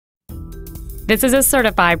This is a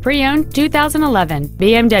certified pre-owned 2011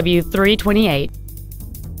 BMW 328.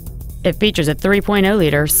 It features a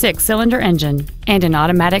 3.0-liter six-cylinder engine and an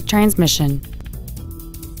automatic transmission.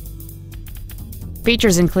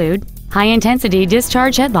 Features include high-intensity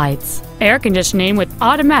discharge headlights, air conditioning with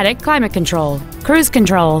automatic climate control, cruise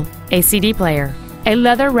control, a CD player, a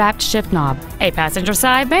leather-wrapped shift knob, a passenger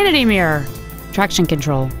side vanity mirror, traction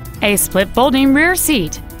control, a split folding rear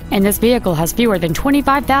seat, and this vehicle has fewer than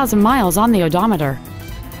 25,000 miles on the odometer.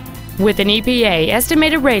 With an EPA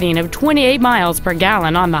estimated rating of 28 miles per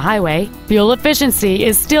gallon on the highway, fuel efficiency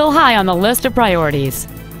is still high on the list of priorities.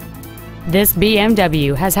 This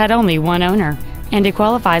BMW has had only one owner, and it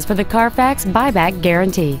qualifies for the Carfax buyback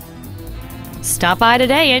guarantee. Stop by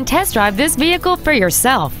today and test drive this vehicle for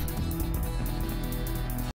yourself.